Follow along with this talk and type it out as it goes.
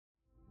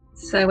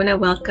So I want to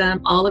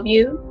welcome all of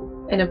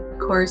you, and of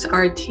course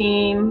our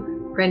team,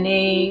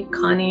 Renee,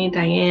 Connie,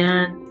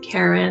 Diane,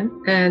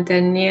 Karen, and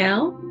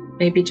Danielle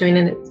may be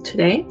joining us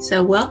today.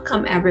 So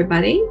welcome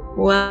everybody.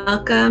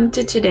 Welcome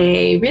to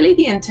today. Really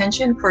the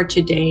intention for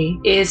today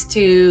is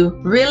to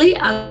really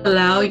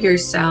allow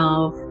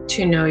yourself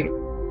to know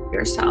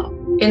yourself.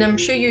 And I'm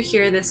sure you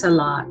hear this a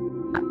lot.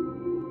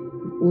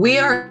 We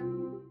are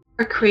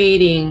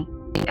creating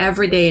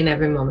every day and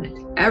every moment.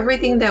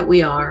 Everything that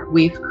we are,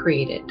 we've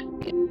created.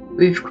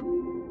 We've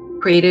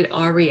created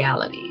our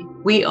reality.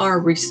 We are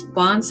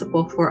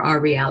responsible for our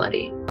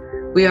reality.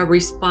 We are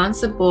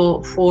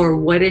responsible for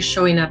what is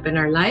showing up in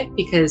our life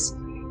because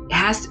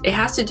it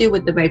has to do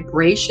with the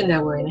vibration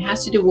that we're in. It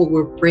has to do with what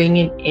we're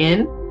bringing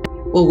in,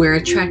 what we're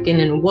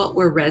attracting, and what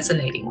we're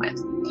resonating with.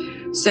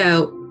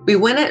 So we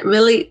want to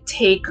really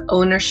take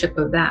ownership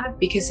of that,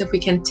 because if we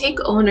can take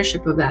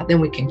ownership of that,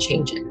 then we can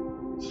change it.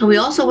 And we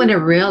also want to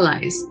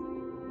realize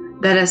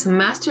that as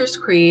masters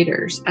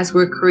creators, as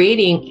we're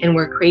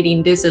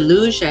creating this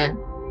illusion,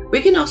 we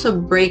can also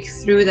break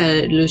through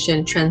that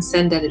illusion,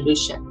 transcend that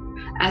illusion.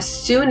 As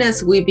soon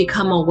as we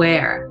become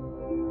aware,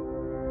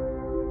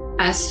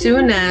 as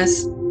soon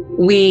as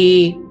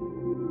we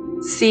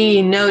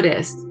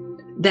notice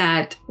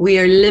that we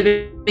are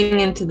living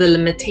into the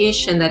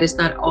limitation that is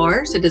not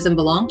ours, it doesn't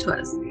belong to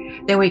us,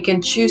 then we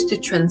can choose to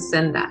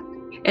transcend that.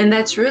 And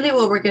that's really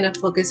what we're going to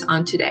focus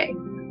on today.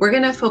 We're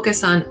going to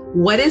focus on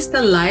what is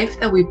the life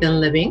that we've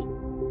been living,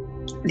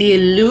 the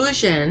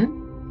illusion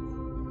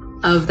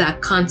of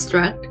that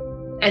construct,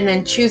 and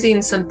then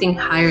choosing something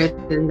higher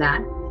than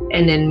that,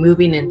 and then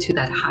moving into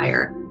that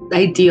higher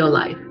ideal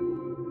life,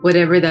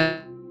 whatever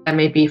that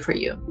may be for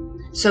you.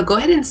 So go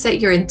ahead and set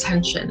your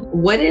intention.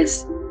 What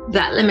is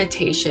that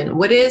limitation?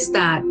 What is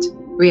that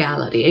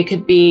reality? It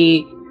could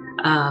be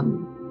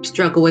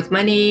struggle with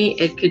money.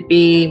 It could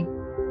be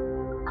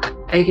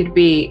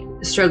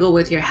struggle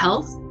with your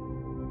health.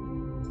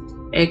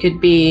 It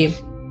could be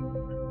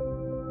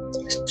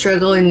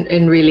struggle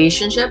in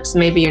relationships.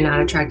 Maybe you're not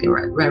attracting the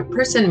right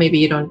person. Maybe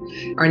you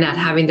are not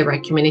having the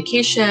right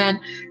communication.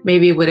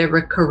 Maybe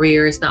whatever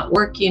career is not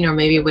working, or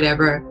maybe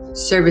whatever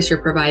service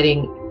you're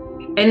providing.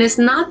 And it's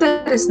not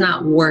that it's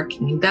not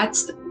working.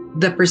 That's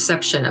the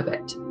perception of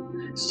it.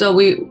 So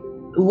we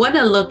want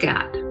to look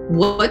at,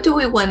 what do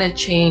we want to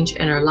change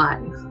in our life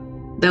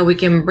that we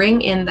can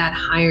bring in that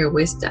higher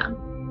wisdom,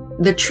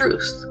 the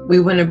truth. We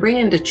want to bring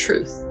in the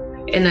truth.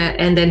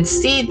 And then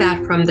see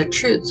that from the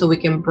truth, so we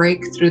can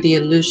break through the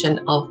illusion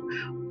of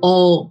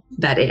all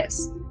that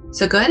is.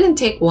 So go ahead and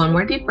take one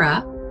more deep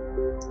breath.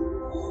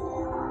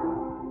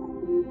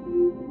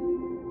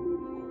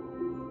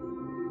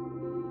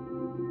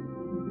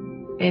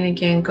 And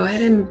again, go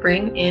ahead and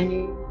bring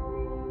in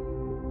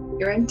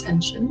your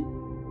intention.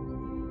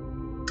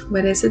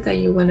 What is it that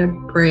you want to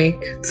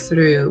break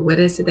through? What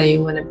is it that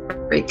you want to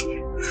break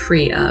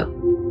free of?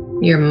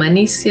 Your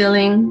money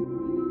ceiling,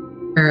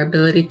 your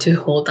ability to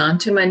hold on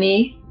to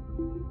money,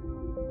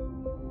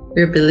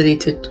 your ability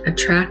to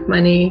attract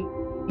money,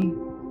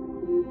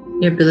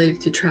 your ability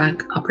to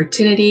attract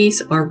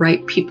opportunities or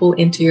right people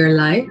into your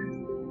life.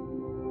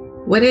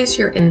 What is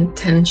your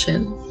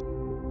intention?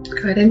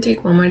 Go ahead and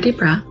take one more deep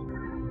breath.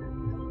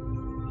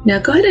 Now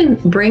go ahead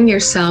and bring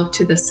yourself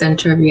to the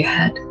center of your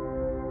head.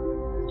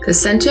 The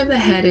center of the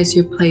head is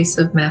your place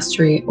of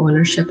mastery,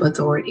 ownership,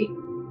 authority.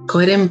 Go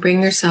ahead and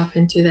bring yourself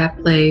into that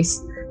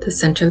place, the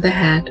center of the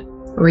head,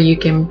 where you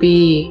can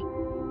be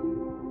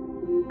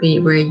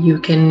where you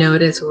can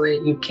notice, where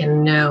you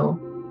can know,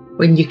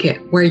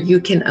 where you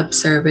can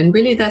observe. And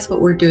really that's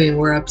what we're doing.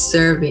 We're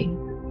observing.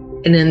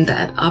 And in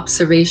that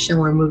observation,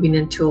 we're moving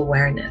into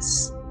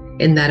awareness.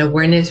 In that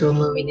awareness, we're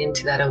moving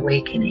into that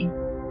awakening.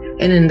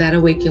 And in that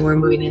awakening, we're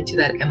moving into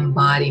that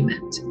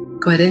embodiment.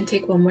 Go ahead and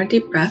take one more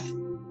deep breath.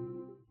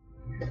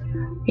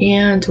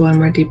 And one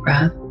more deep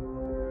breath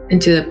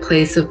into the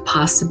place of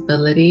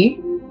possibility,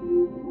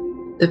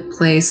 the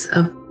place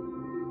of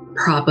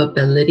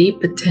probability,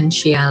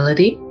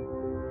 potentiality.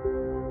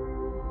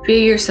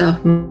 Feel yourself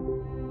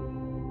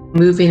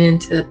moving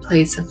into the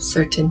place of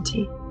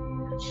certainty,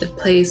 the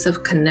place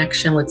of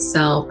connection with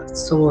self,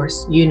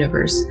 source,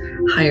 universe,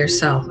 higher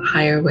self,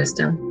 higher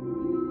wisdom.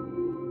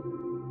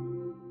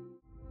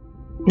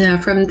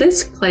 Now from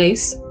this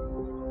place,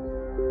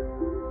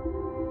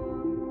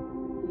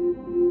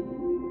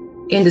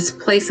 in this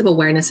place of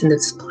awareness, in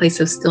this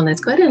place of stillness,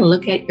 go ahead and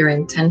look at your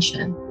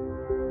intention.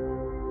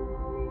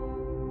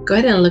 Go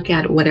ahead and look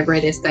at whatever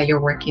it is that you're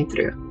working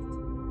through.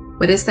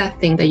 What is that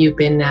thing that you've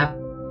been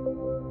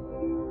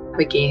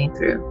navigating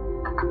through?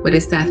 What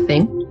is that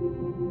thing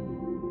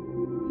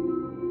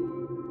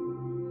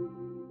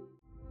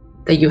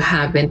that you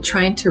have been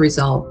trying to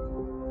resolve?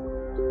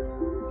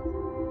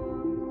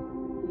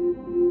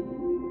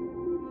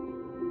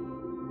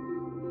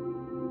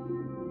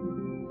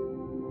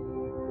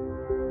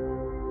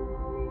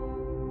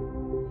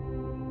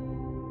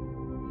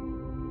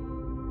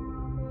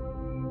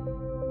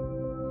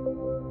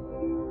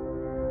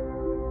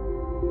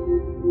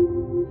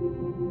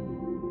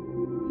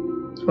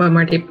 One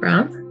more deep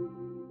breath.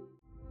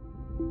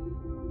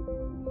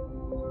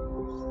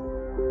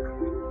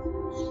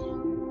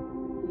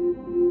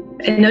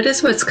 And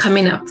notice what's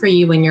coming up for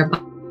you in your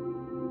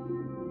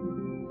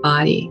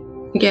body.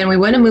 Again, we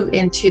want to move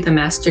into the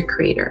master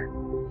creator.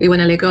 We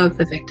want to let go of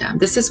the victim.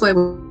 This is why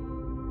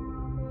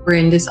we're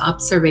in this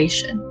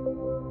observation.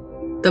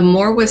 The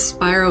more we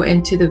spiral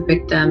into the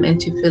victim,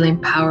 into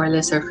feeling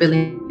powerless or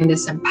feeling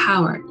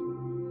disempowered,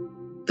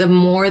 the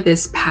more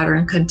this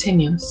pattern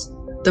continues,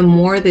 the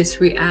more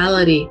this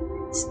reality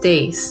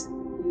stays.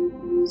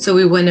 So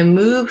we want to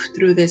move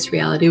through this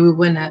reality. We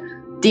want to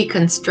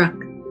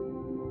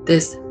deconstruct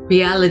this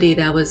reality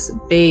that was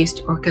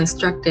based or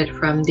constructed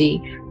from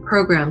the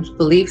programs,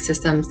 belief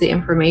systems, the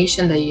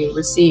information that you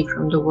receive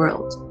from the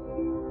world.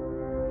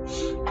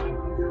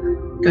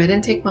 Go ahead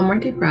and take one more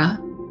deep breath.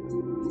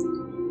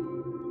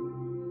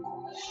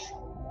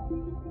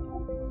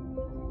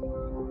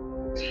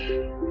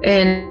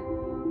 And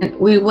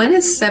we want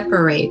to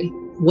separate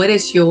what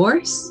is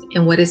yours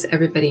and what is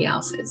everybody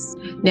else's.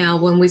 Now,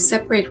 when we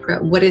separate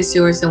from what is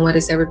yours and what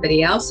is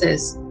everybody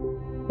else's,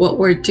 what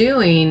we're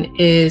doing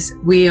is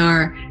we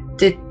are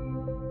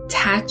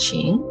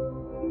detaching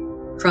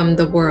from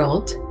the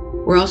world.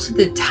 We're also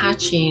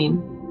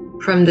detaching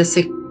from the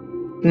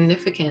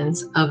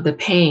significance of the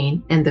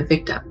pain and the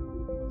victim.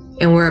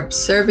 And we're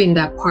observing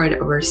that part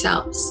of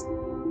ourselves.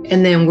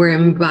 And then we're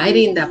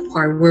inviting that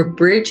part, we're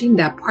bridging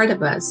that part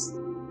of us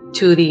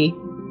to the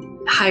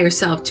higher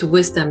self, to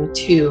wisdom,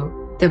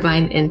 to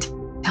divine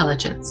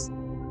intelligence.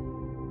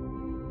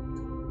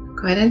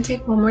 Go ahead and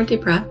take one more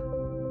deep breath.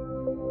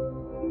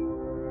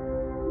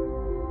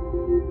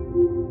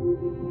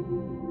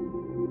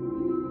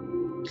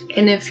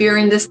 And if you're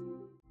in this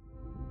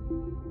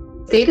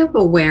state of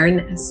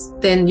awareness,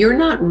 then you're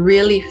not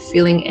really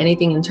feeling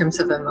anything in terms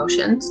of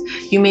emotions.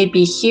 You may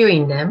be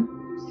hearing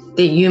them,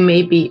 that you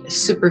may be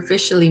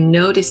superficially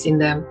noticing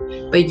them,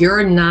 but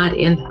you're not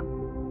in them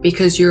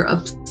because you're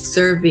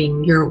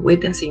observing, you're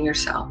witnessing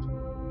yourself.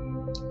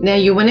 Now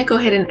you want to go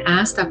ahead and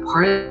ask that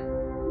part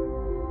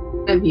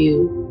of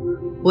you,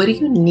 what do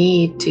you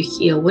need to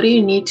heal? What do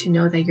you need to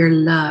know that you're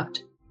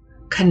loved,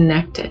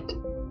 connected,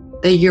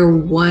 that you're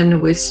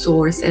one with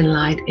source and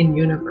light and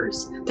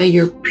universe, that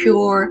you're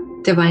pure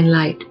divine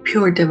light,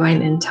 pure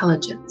divine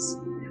intelligence?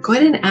 Go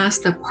ahead and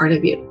ask that part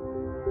of you.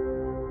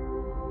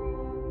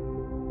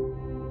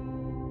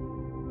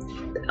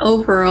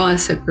 Overall,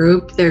 as a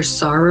group, there's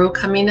sorrow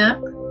coming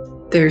up,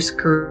 there's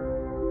grief.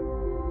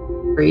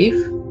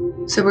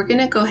 So we're going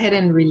to go ahead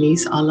and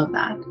release all of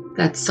that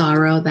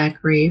sorrow,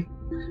 that grief.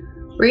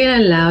 We're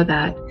going to allow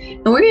that.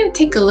 And we're going to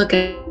take a look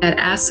at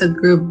as a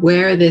group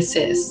where this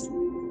is.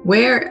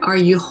 Where are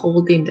you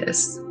holding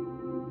this?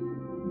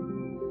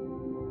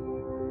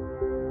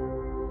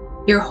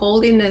 You're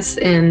holding this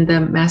in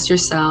the master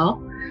cell,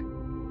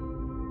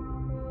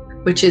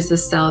 which is the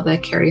cell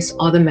that carries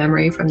all the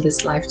memory from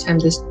this lifetime,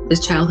 this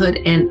childhood,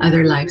 and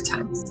other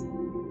lifetimes.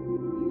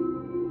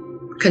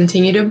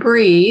 Continue to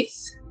breathe.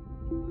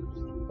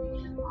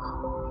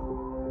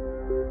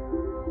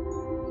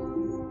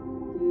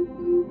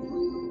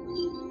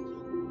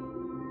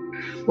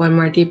 One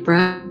more deep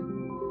breath.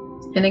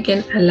 And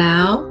again,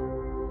 allow.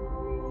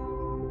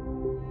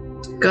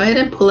 Go ahead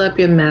and pull up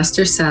your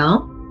master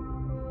cell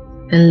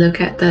and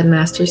look at the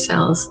master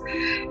cells.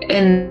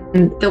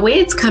 And the way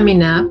it's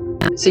coming up,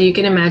 so you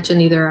can imagine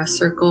either a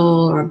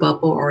circle or a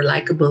bubble or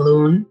like a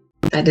balloon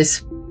that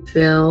is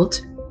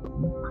filled.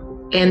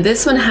 And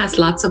this one has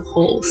lots of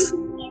holes.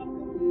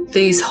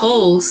 These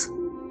holes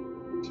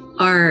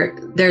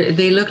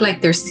they look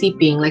like they're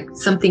seeping, like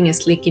something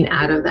is leaking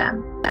out of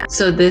them.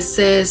 So this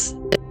is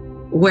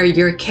where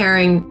you're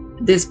carrying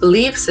these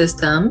belief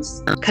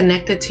systems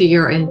connected to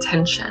your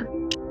intention.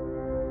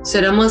 So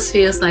it almost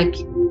feels like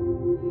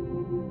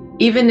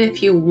even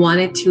if you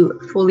wanted to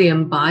fully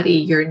embody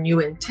your new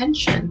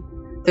intention,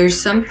 there's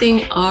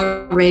something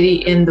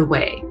already in the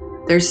way.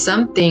 There's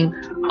something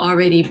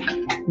already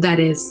that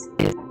is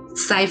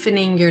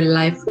siphoning your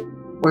life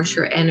force,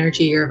 your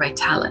energy, your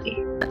vitality.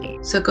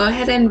 So go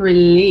ahead and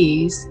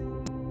release,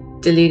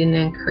 delete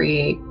and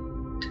create.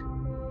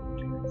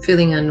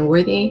 Feeling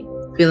unworthy,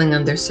 feeling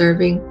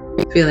underserving,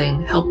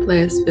 feeling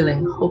helpless,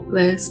 feeling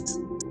hopeless,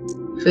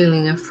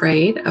 feeling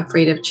afraid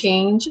of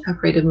change,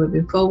 afraid of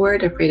moving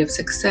forward, afraid of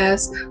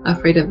success,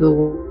 afraid of the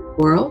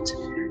world.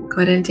 Go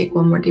ahead and take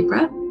one more deep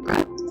breath.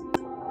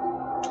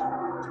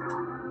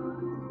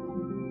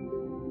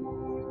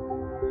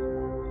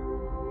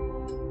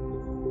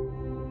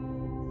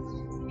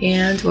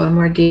 And one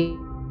more deep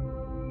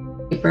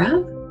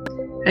breath.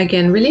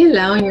 Again, really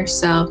allowing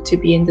yourself to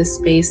be in the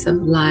space of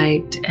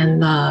light and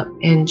love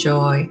and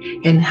joy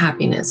and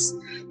happiness,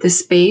 the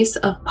space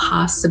of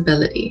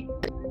possibility,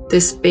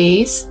 the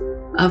space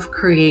of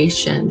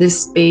creation, the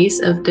space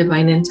of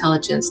divine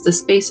intelligence, the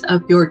space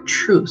of your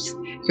truth,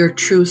 your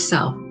true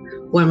self.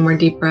 One more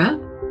deep breath.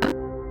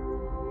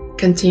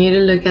 Continue to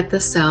look at the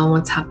cell,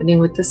 what's happening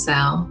with the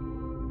cell.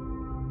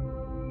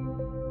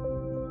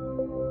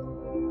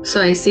 So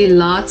I see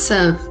lots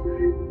of,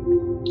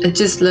 it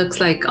just looks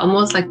like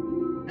almost like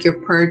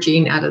you're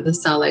purging out of the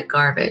cell like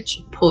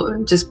garbage,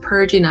 just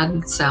purging out of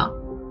the cell.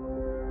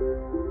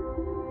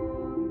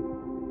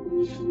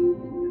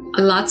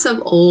 lots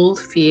of old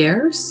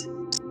fears,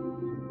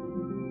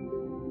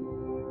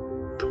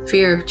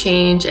 fear of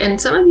change, and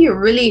some of you are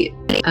really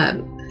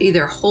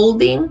either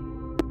holding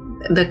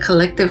the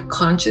collective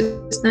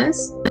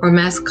consciousness or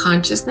mass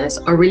consciousness,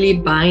 or really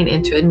buying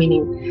into it,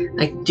 meaning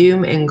like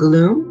doom and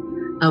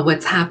gloom of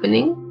what's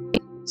happening.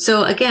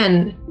 So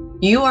again,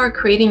 you are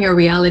creating your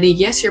reality.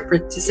 Yes, you're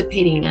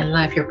participating in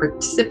life, you're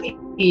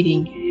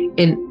participating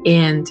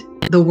in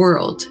the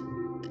world,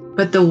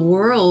 but the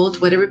world,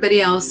 what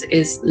everybody else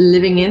is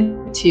living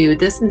into,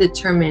 doesn't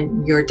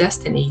determine your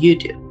destiny, you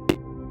do.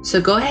 So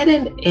go ahead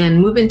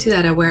and move into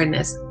that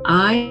awareness.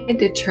 I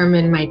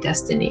determine my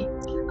destiny.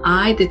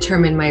 I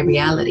determine my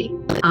reality.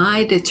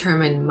 I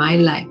determine my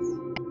life.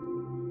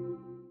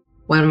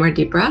 One more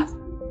deep breath.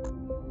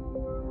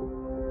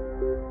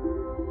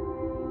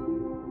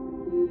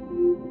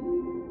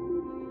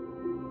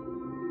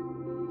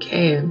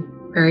 Okay,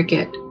 very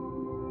good.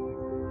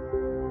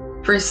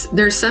 First,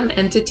 there's some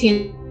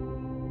entity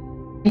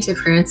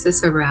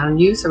interferences around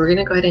you, so we're going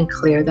to go ahead and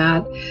clear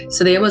that.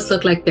 So they almost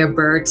look like they're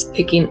birds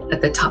picking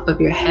at the top of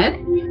your head.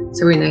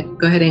 So we're going to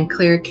go ahead and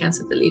clear,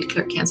 cancel, delete,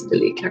 clear, cancel,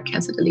 delete, clear,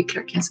 cancel, delete,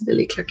 clear, cancel,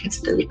 delete, clear,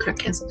 cancel, delete, clear,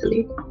 cancel,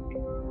 delete.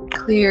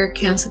 Clear,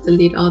 cancel,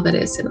 delete all that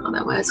is and all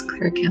that was.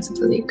 Clear, cancel,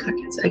 delete, clear,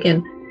 cancel.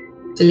 Again,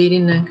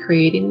 deleting and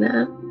creating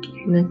that,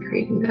 deleting and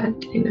creating that,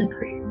 deleting and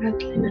creating that,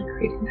 deleting and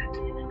creating that,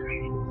 deleting and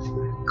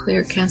creating.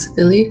 Clear, cancel,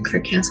 delete,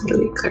 clear, cancel,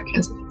 delete, clear,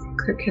 cancel, delete,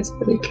 clear, cancel,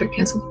 delete, clear,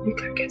 cancel, delete,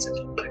 clear, cancel,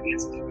 delete, clear,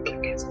 cancel, delete,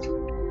 clear, cancel,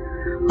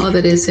 delete. All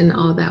that is and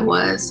all that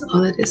was,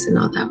 all that is and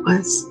all that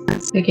was.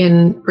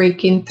 Again,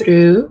 breaking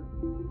through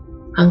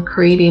and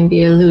creating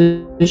the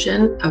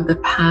illusion of the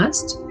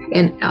past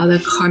and other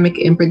karmic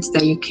imprints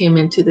that you came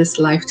into this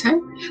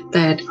lifetime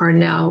that are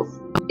now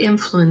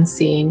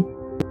influencing,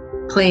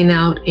 playing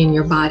out in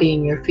your body,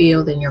 in your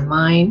field, in your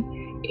mind,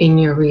 in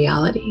your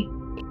reality.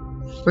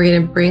 We're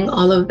going to bring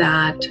all of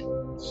that,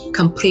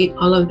 complete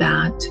all of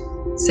that,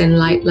 send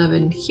light, love,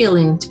 and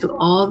healing to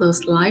all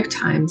those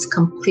lifetimes,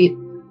 complete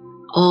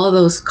all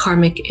those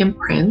karmic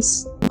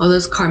imprints, all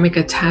those karmic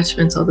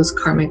attachments, all those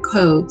karmic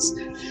codes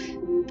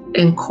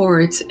and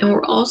cords. And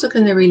we're also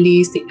going to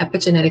release the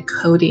epigenetic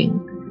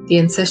coding, the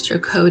ancestral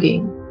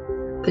coding,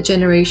 the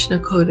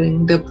generational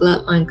coding, the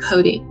bloodline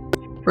coding.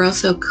 We're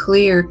also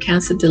clear,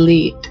 cancel,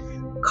 delete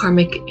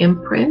karmic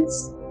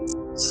imprints,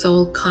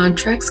 soul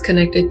contracts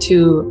connected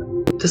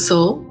to the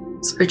soul,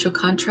 spiritual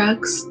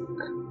contracts,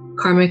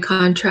 karmic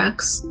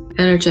contracts,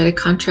 energetic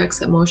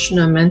contracts,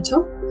 emotional and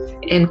mental,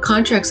 and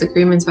contracts,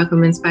 agreements,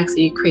 documents, pacts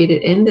that you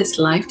created in this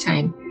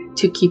lifetime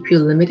to keep you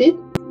limited,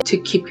 to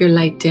keep your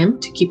light dim,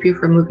 to keep you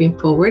from moving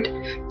forward,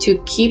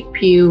 to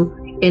keep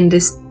you in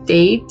this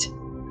state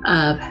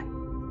of,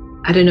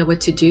 I don't know what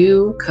to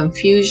do,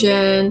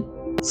 confusion,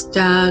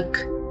 stuck,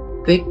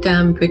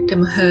 victim,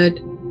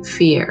 victimhood,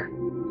 fear.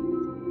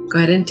 Go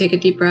ahead and take a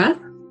deep breath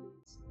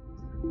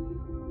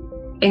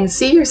and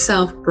see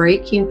yourself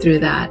breaking through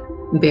that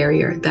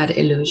barrier, that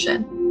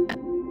illusion.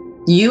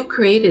 You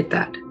created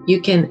that. You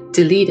can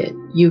delete it.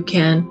 You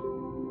can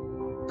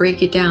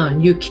break it down.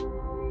 You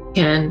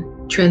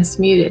can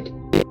transmute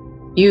it.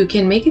 You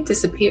can make it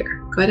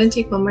disappear. Go ahead and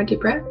take one more deep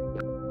breath.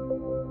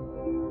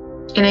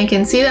 And I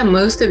can see that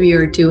most of you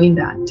are doing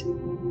that.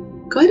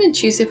 Go ahead and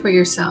choose it for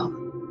yourself.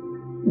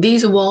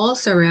 These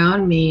walls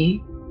around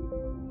me,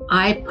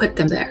 I put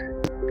them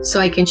there so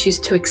I can choose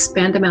to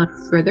expand them out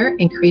further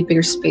and create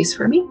bigger space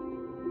for me.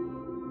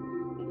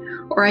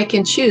 Or I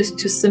can choose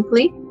to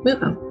simply move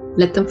them,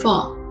 let them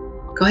fall.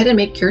 Go ahead and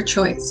make your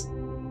choice.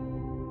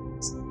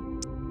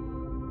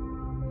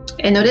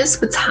 And notice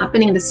what's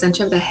happening in the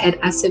center of the head,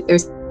 as if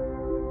there's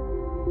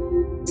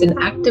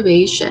an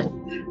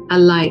activation, a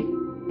light,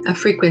 a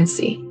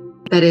frequency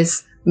that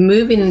is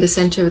moving in the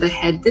center of the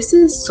head. This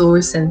is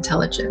source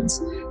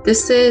intelligence.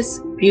 This is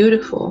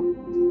beautiful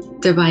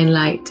divine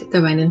light,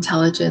 divine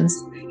intelligence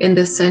in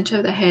the center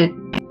of the head.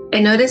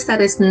 And notice that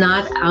it's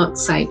not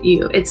outside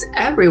you. It's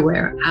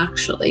everywhere,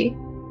 actually.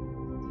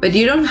 But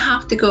you don't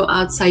have to go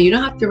outside. You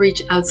don't have to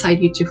reach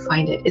outside you to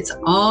find it. It's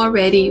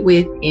already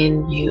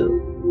within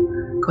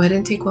you. Go ahead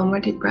and take one more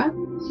deep breath.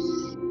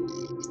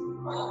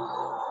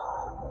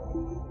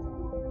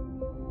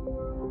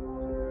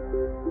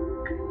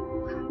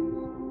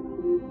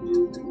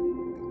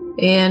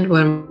 And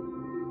one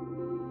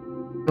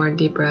more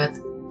deep breath.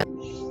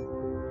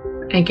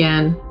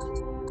 Again,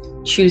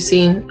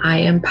 choosing I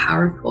am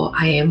powerful,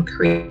 I am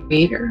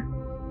creator.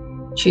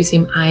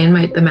 Choosing I am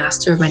the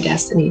master of my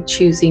destiny.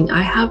 Choosing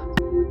I have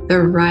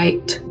the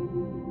right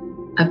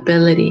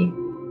ability,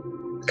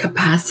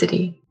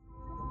 capacity,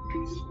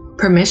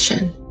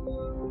 permission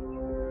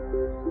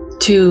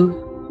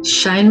to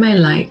shine my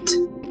light,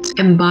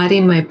 embody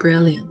my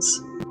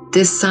brilliance,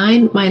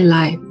 design my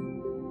life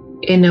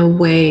in a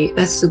way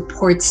that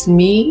supports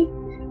me,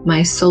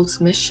 my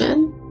soul's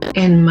mission,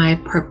 and my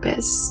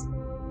purpose,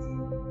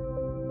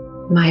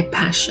 my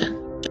passion.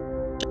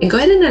 And go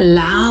ahead and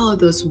allow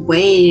those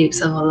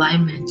waves of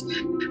alignment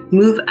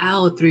move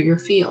out through your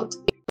field.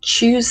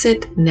 Choose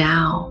it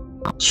now.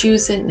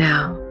 Choose it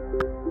now.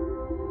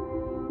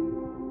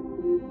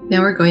 Now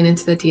we're going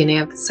into the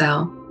DNA of the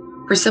cell.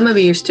 For some of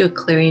you, you're still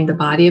clearing the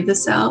body of the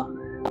cell,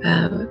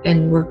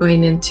 and we're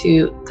going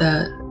into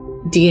the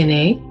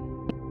DNA.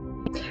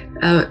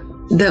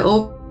 The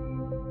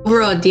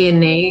overall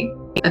DNA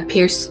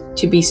appears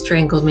to be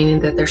strangled, meaning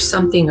that there's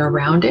something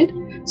around it.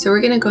 So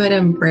we're going to go ahead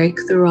and break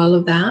through all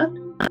of that.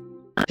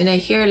 And I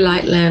hear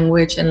light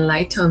language and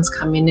light tones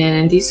coming in,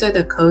 and these are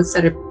the codes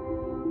that are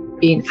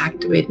being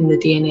activated in the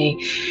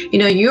DNA. You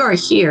know, you are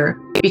here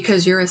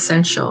because you're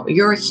essential.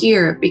 You're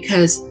here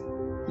because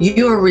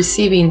you are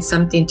receiving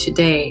something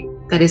today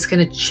that is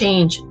going to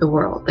change the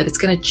world, that is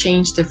going to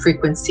change the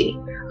frequency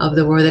of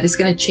the world, that is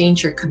going to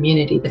change your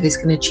community, that is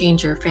going to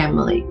change your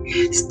family.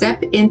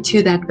 Step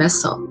into that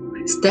vessel.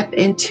 Step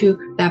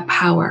into that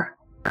power.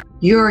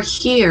 You're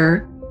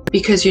here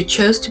because you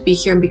chose to be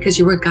here and because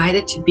you were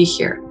guided to be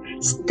here.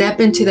 Step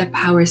into that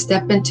power.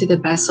 Step into the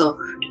vessel.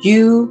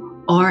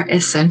 You are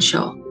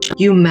essential.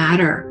 You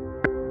matter.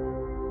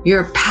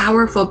 You're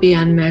powerful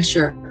beyond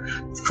measure.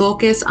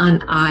 Focus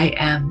on I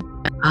am.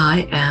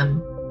 I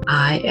am.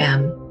 I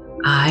am.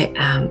 I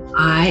am.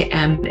 I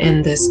am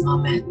in this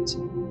moment.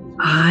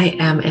 I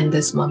am in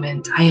this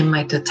moment. I am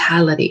my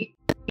totality.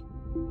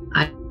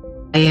 I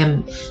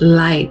am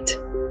light.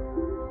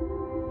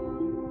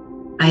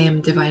 I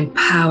am divine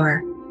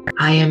power.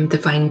 I am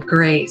divine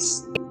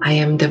grace. I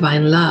am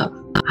divine love.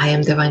 I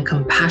am divine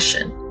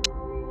compassion.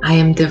 I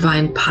am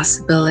divine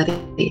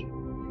possibility.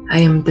 I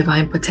am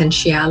divine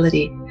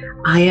potentiality.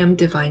 I am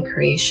divine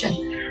creation.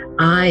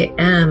 I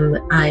am,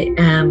 I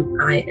am,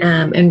 I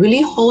am. And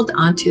really hold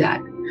on to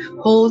that.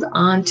 Hold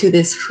on to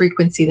this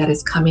frequency that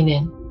is coming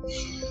in.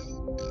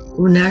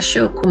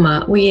 Unasho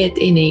kuma uyet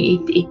ine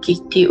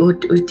ikiti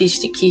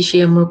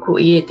utistikishia muku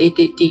uyet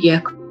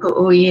itiya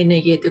oye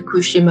negete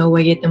kushima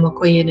wayet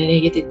makoye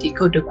negete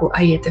tikoduku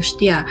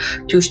ayetashtia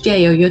tustia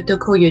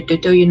yotoko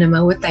yototo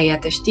yunama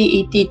watayatashti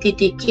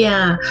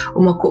ititikia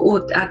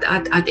umako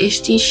at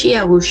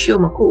estishia wushu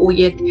mako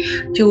uyet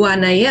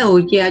tuanaya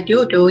uya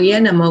dodo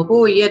yana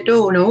mako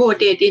yedo no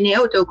de dine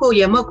autoko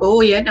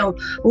yamako yana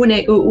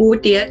une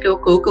udia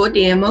toko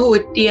de mo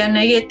udia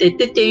negete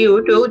tete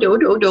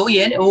do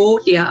yen o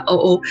dia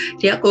o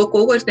dia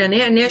ko was na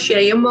ne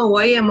shaya mo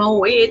waya mo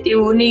wayet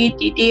uni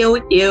tidio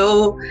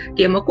dio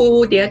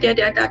Go ahead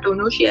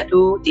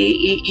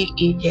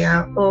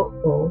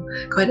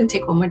and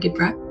take one more deep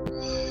breath.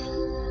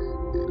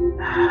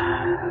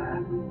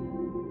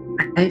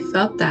 I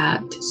felt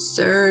that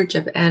surge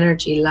of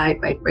energy,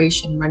 light,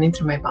 vibration running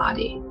through my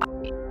body.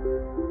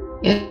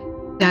 It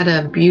had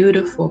a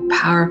beautiful,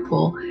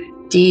 powerful,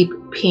 deep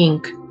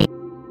pink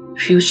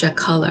fuchsia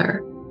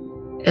color.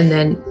 And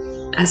then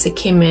as it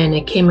came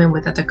in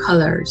with other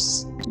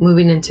colors,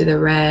 moving into the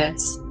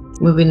reds,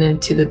 moving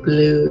into the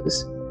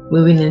blues,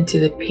 moving into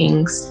the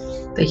pinks,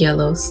 the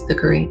yellows, the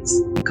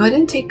greens. Go ahead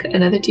and take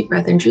another deep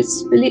breath and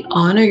just really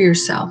honor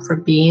yourself for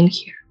being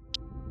here.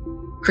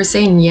 For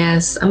saying,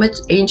 yes, I'm an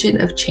agent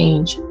of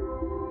change.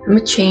 I'm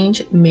a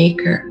change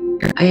maker.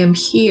 I am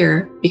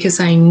here because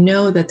I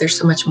know that there's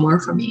so much more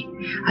for me.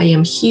 I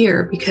am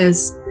here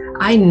because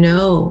I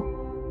know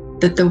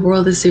that the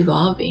world is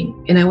evolving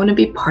and I want to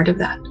be part of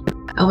that.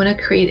 I want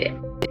to create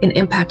an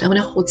impact. I want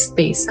to hold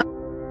space.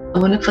 I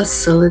want to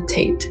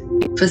facilitate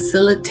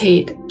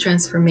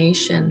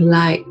transformation,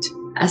 light,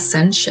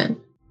 ascension.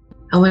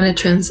 I want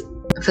to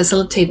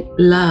facilitate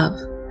love,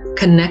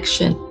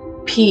 connection,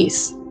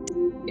 peace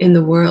in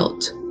the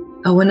world.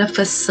 I want to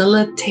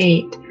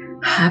facilitate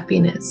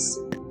happiness,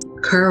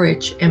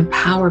 courage,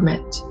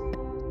 empowerment.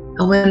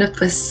 I want to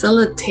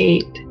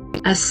facilitate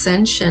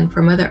ascension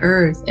for Mother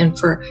Earth and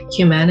for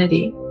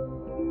humanity.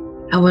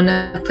 I want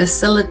to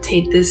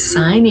facilitate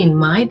designing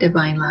my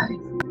divine life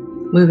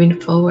moving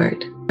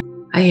forward.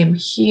 I am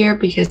here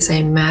because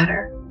I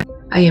matter.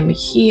 I am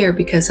here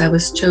because I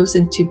was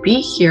chosen to be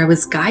here. I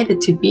was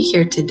guided to be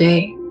here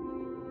today.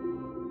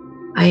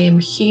 I am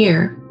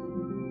here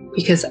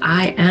because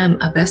I am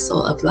a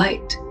vessel of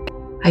light.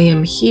 I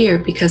am here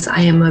because I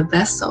am a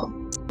vessel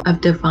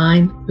of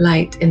divine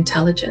light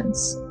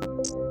intelligence,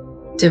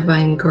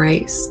 divine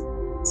grace,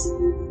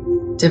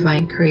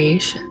 divine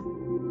creation,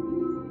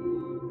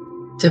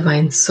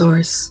 divine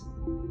source,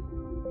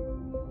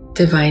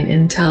 divine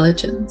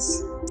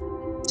intelligence,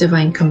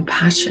 divine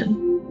compassion,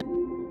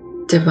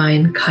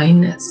 divine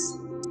kindness,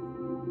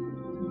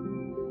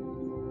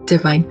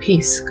 divine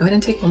peace. Go ahead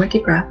and take one more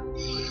deep breath.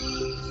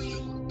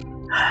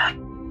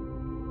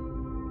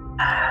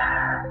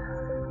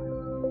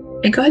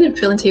 And go ahead and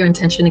fill into your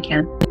intention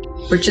again.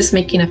 We're just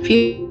making a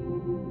few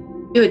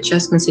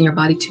adjustments in your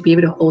body to be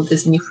able to hold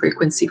this new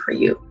frequency for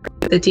you.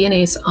 The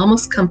DNA is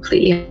almost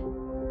completely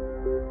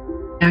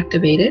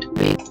activated.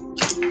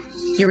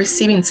 You're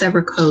receiving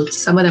several codes.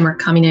 Some of them are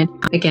coming in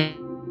again.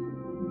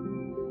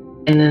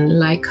 And then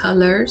light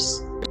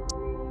colors,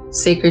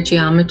 sacred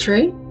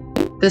geometry.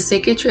 The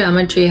sacred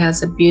geometry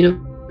has a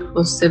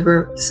beautiful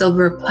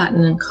silver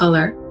platinum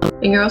color.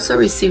 And you're also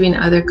receiving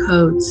other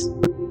codes,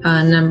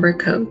 number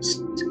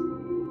codes.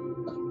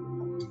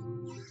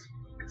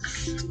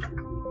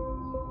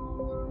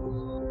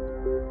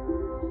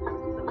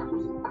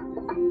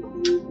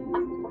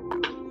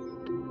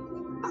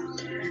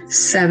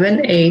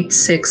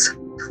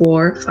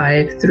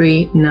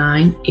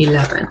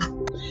 786453911.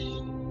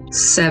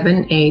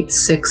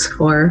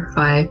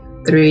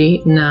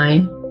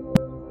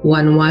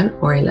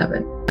 786453911 or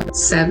 11.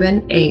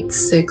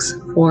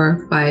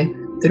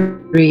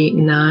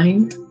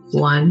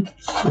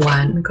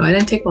 786453911. Go ahead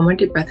and take one more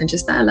deep breath and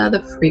just allow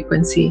the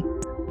frequency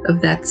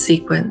of that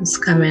sequence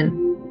come in.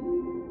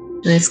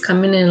 And it's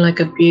coming in like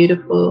a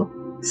beautiful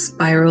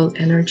spiral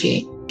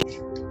energy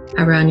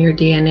around your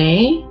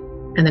DNA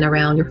and then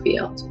around your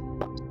field.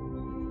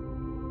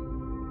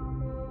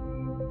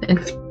 And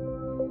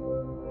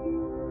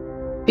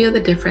feel the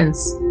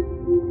difference.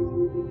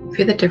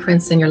 Feel the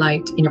difference in your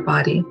light, in your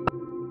body.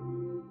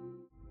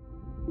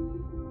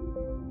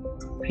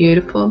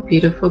 Beautiful,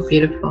 beautiful,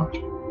 beautiful.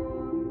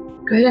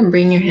 Go ahead and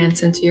bring your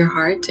hands into your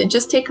heart and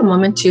just take a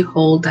moment to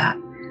hold that,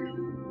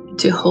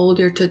 to hold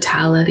your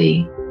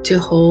totality, to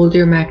hold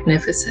your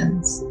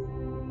magnificence,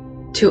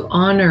 to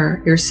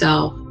honor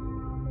yourself,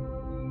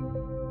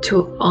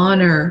 to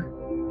honor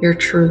your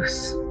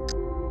truth,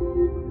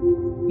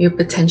 your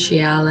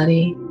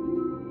potentiality,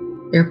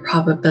 your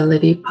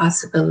probability,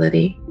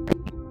 possibility,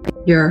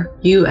 your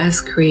you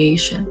as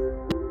creation.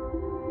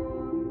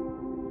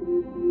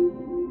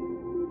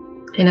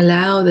 And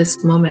allow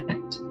this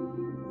moment,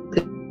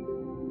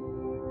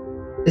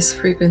 this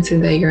frequency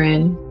that you're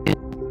in,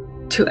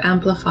 to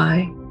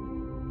amplify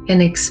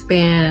and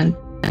expand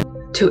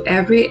to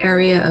every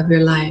area of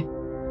your life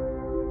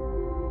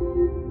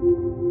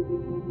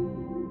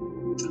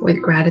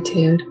with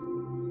gratitude,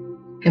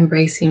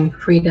 embracing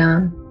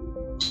freedom,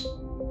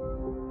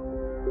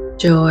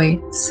 joy,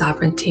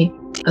 sovereignty,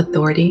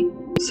 authority,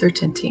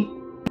 certainty.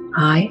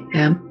 I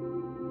am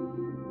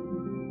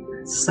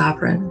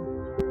sovereign.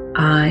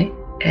 I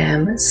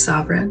am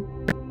sovereign.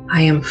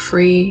 I am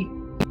free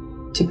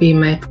to be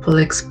my full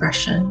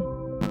expression.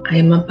 I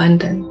am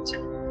abundant.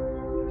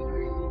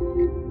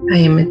 I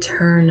am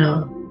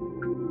eternal.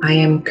 I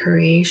am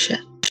creation.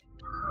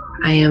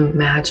 I am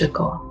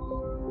magical.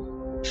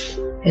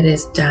 It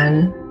is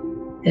done.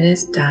 It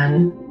is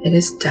done. It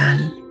is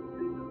done.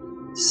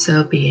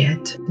 So be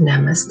it.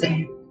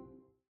 Namaste.